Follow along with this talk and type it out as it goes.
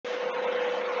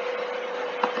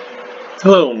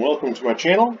Hello and welcome to my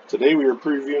channel. Today we are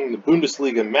previewing the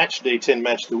Bundesliga Matchday 10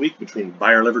 match of the week between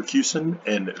Bayer Leverkusen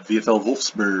and VfL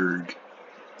Wolfsburg.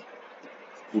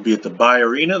 We'll be at the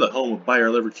BayArena, the home of Bayer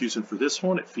Leverkusen for this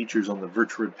one. It features on the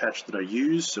Virtuared patch that I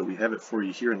use, so we have it for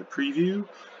you here in the preview.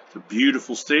 It's a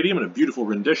beautiful stadium and a beautiful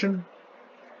rendition.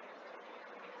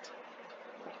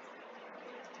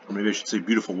 Or maybe I should say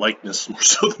beautiful likeness more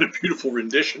so than a beautiful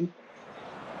rendition.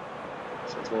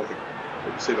 Sounds more like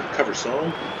what you say about a cover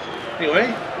song.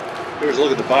 Anyway, here's a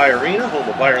look at the BayArena, home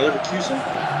of Bayer Leverkusen.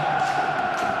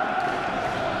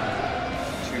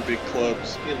 Two big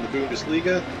clubs in the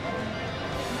Bundesliga.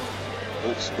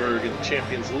 Wolfsburg in the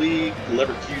Champions League,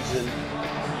 Leverkusen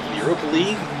in the Europa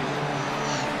League.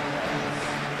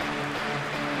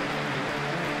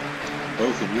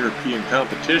 Both in European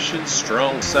competitions,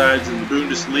 strong sides in the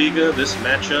Bundesliga. This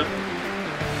matchup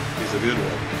is a good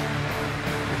one.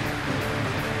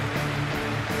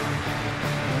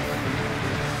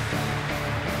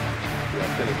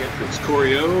 Authentic entrance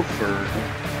choreo for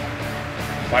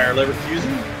Bayer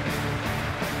Leverkusen.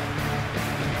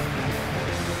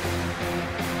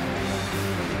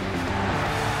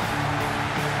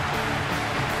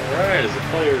 Alright, as the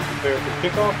players prepare for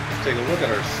kickoff, let's take a look at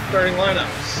our starting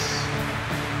lineups.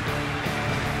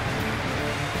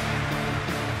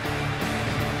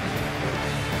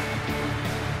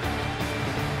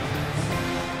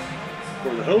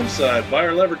 For the home side,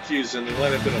 Bayer Leverkusen, they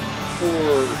line up in a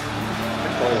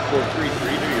 4-3-3,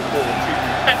 do you pull a 2?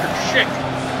 Patrick Schick,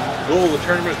 goal of the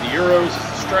tournament at the Euros, is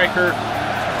the striker.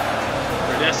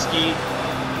 Radeski,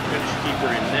 finish keeper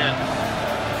in net.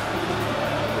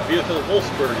 For VfL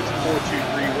Wolfsburg, it's a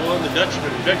 4-2-3-1. The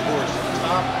Dutchman, Weghorst on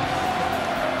top.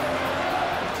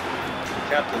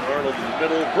 Captain Arnold in the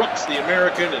middle. Brooks, the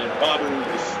American, and Babu,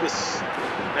 the Swiss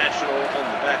national, on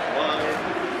the back line.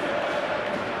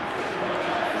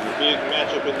 There's a big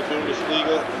matchup in the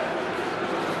Bundesliga.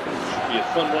 Be a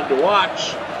fun one to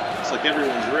watch. Looks like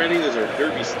everyone's ready. There's our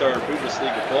Derby Star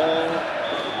Bundesliga ball.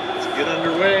 Let's get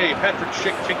underway. Patrick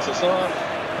Schick kicks us off.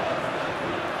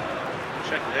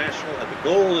 Czech national had the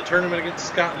goal of the tournament against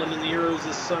Scotland in the Euros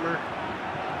this summer.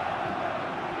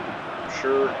 I'm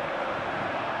sure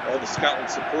all the Scotland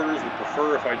supporters would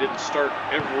prefer if I didn't start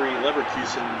every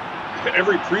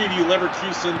preview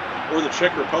Leverkusen or the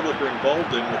Czech Republic are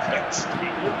involved in with that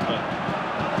stadium.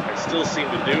 I still seem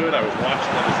to do it. I was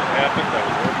watching that as it happened. I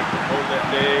was working from home that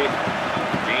day.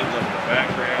 Games up in the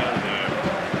background.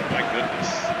 My goodness,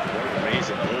 what an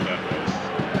amazing goal that was.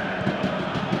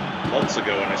 Months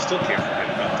ago, and I still can't forget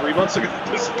it. About 3 months ago at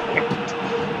this point.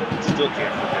 Still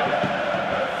can't forget it.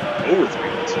 Over 3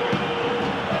 months ago.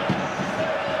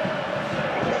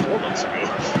 Over 4 months ago.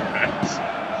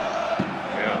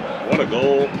 Yeah, what a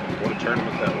goal. What a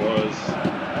tournament that was.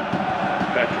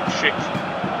 Patrick Schick.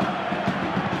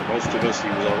 Most of us, he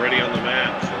was already on the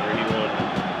map. For anyone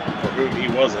for whom he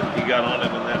wasn't, he got on it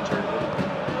in that tournament.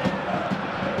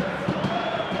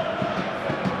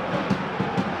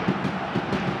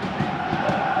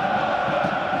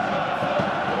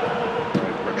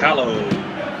 Recallo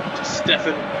to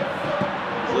Stefan.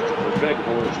 He's looking for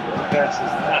Weghorst, but the pass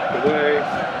is knocked away.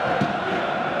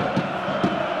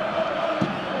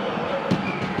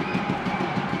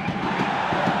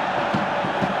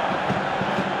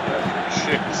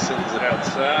 Sends it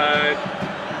outside.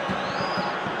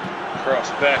 Cross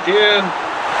back in.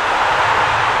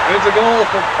 And it's a goal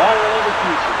for Bayer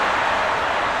Leverkusen.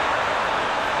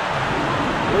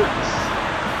 Works.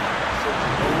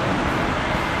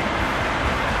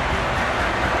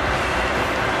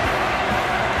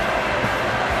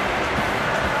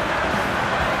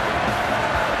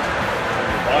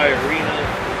 BayArena.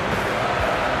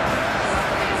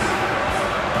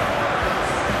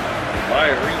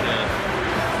 BayArena.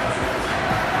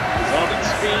 On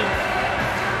its feet.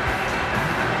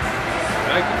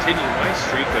 I continue my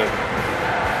streak of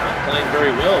not playing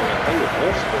very well with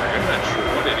Wolfsburg. I'm not sure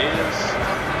what it is.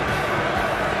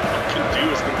 All I can do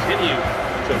is continue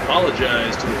to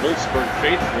apologize to the Wolfsburg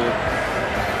faithful.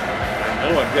 I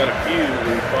know I've got a few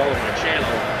who follow my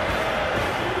channel.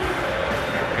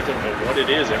 I don't know what it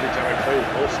is. Every time I play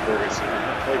with Wolfsburg, I seem to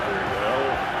not play very well.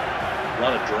 A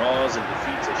lot of draws and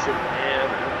defeats I shouldn't have.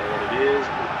 I don't know what it is.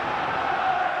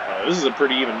 This is a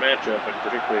pretty even matchup, and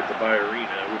particularly at the BayArena,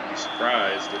 I wouldn't be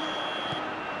surprised if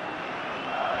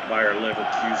Bayer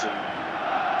Leverkusen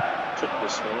took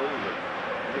this one, but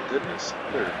my goodness,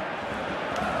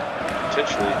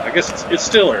 potentially, I guess it's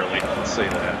still early, let's say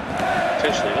that.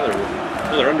 Potentially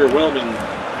another underwhelming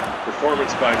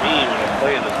performance by me when I'm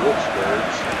playing as Wolfsburg.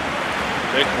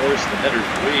 Weghorst, the header's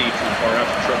way too far out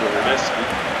to trouble Radeski.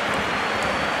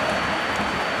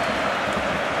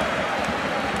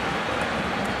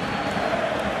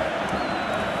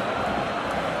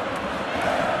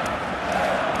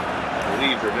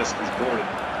 He's born in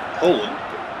Poland,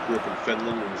 but grew up in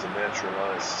Finland and is a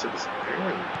naturalized citizen there,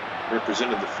 and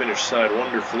represented the Finnish side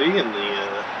wonderfully in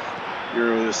the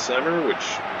Euro this summer,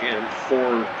 which, again,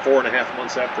 4.5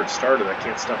 months after it started, I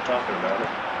can't stop talking about it.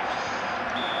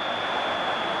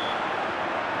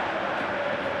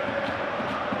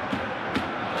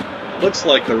 Looks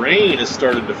like the rain has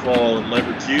started to fall in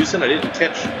Leverkusen. I didn't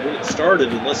catch when it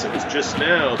started unless it was just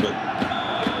now, but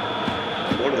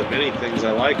one of the many things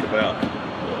I like about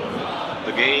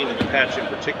the game and the patch in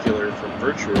particular from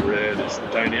Virtuared is the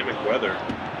dynamic weather.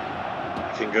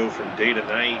 It can go from day to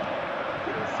night,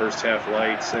 you know, first half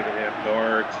light, second half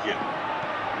dark, you get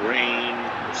rain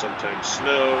or sometimes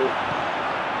snow.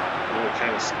 You know, it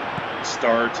kind of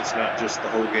starts, it's not just the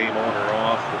whole game on or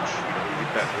off, which, you know, you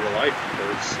get that in real life, of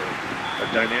course. So a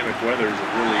dynamic weather is a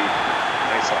really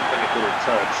nice, authentic little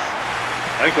touch.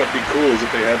 I think what would be cool is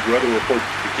if they had weather report at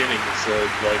the beginning that said,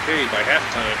 like, hey, by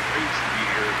halftime, rain should be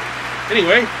here.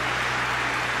 Anyway,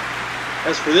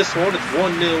 as for this one, it's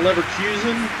 1-0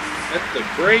 Leverkusen at the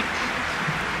break.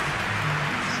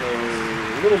 So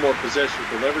a little more possession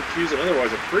for Leverkusen.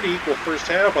 Otherwise, a pretty equal first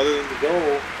half, other than the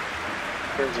goal, in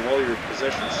terms of all your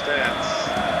possession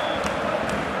stats.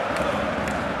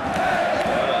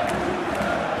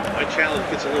 My challenge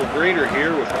gets a little greater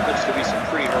here with what looks to be some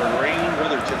pretty hard rain.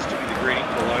 Weather tends to be the great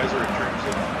equalizer in terms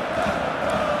of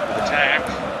attack.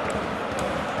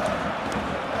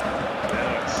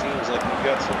 Now it seems like we've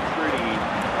got some pretty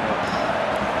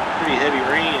heavy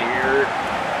rain here.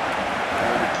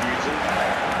 Leverkusen.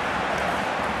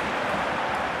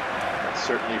 That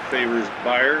certainly favors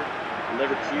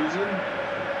Leverkusen.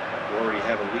 We already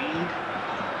have a lead.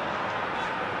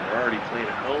 We're already playing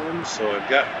at home, so I've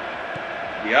got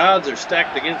the odds are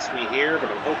stacked against me here,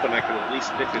 but I'm hoping I can at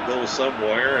least nick a goal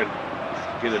somewhere and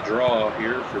get a draw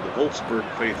here for the Wolfsburg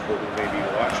faithful who may be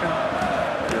watching.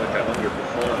 I feel like I've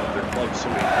underperformed with their club so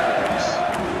many times.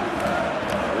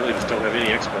 I really just don't have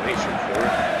any explanation for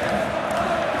it.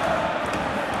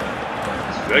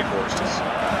 This Weghorst is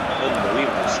an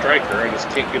unbelievable striker. I just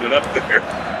can't get it up there.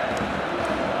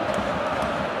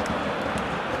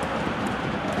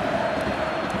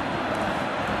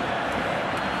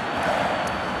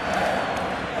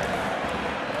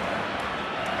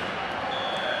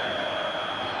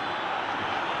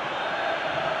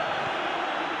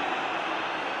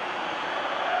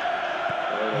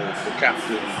 The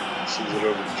captain sends it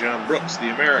over to John Brooks, the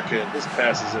American. His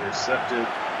pass is intercepted.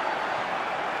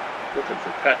 Looking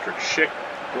for Patrick Schick.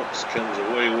 Brooks comes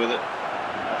away with it.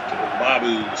 Off to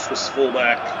Mbabu, the Swiss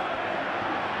fullback.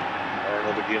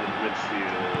 Arnold again in the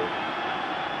midfield.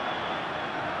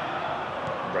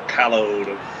 Bracalo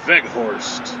to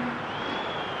Weghorst.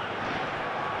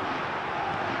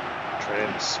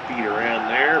 Trying to speed around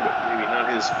there, but maybe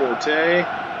not his forte.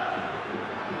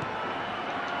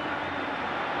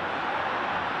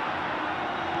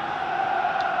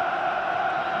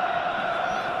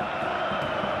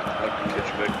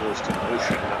 Weghorst in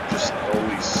motion, not just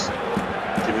always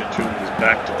give it to him with his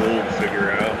back to goal to figure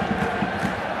out.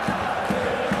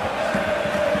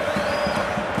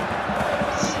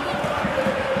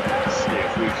 Let's see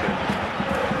if we can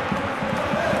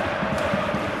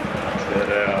knock that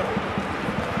out.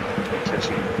 Catch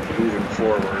him moving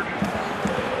forward.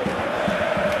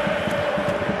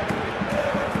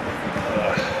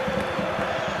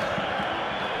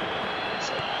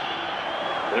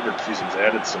 Leverkusen's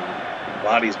added some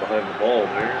bodies behind the ball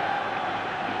there.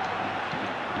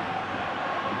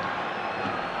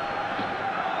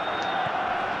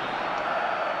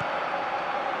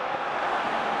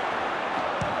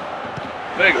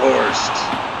 Weghorst.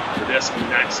 Tedeschi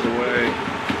knocks it away.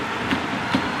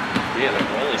 Yeah,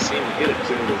 I've only seen him get it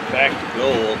to him with back to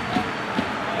goal.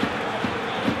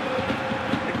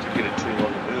 I think to get it to him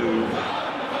on the move.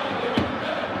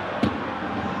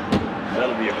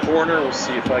 That'll be a corner. We'll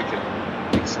see if I can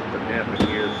make something happen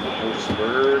here for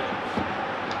Wolfsburg.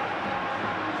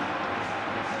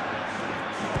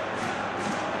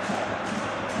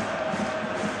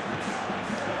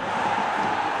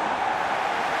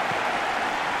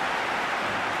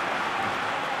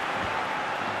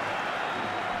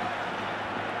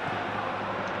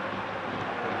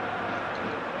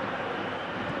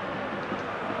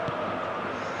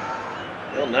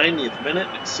 Well, 90th minute,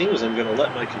 it seems I'm going to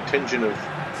let my contingent of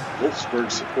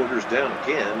Wolfsburg supporters down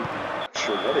again. Not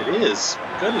sure what it is.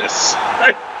 Goodness,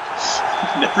 I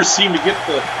never seem to get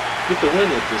the win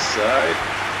with this side.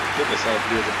 Goodness, all I have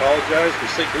to do is apologize for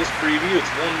the sake of this preview. It's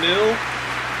 1-0.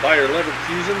 Bayer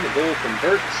Leverkusen, the goal from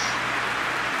Bertz.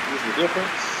 Here's the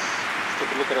difference. Let's take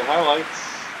a look at our highlights.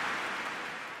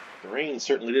 The rain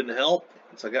certainly didn't help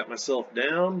once I got myself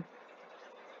down.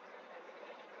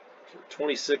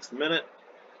 26th minute.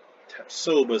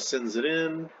 Tapsoba sends it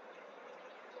in.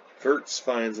 Verts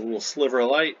finds a little sliver of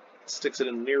light, sticks it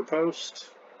in the near post.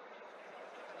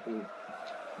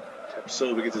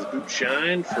 Tapsoba gets his boot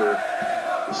shined for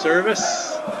the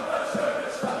service.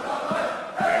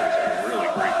 That was a really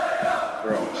great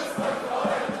cross.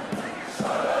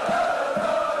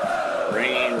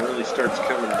 Rain really starts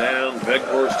coming down.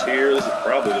 Veghorst here. This is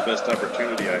probably the best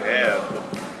opportunity I have.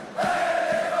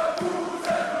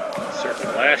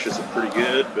 Certainly lashes it pretty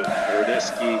good, but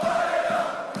Bordeski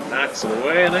knocks it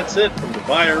away, and that's it from the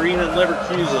BayArena in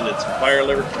Leverkusen. It's Bayer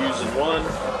Leverkusen 1,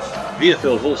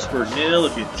 VfL Wolfsburg 0.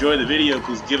 If you enjoy the video,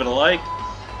 please give it a like.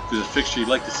 If there's a fixture you'd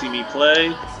like to see me play,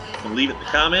 you can leave it in the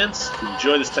comments. If you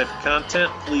enjoy this type of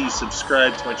content, please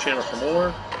subscribe to my channel for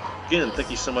more. Again, thank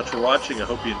you so much for watching. I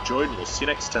hope you enjoyed, and we'll see you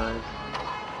next time.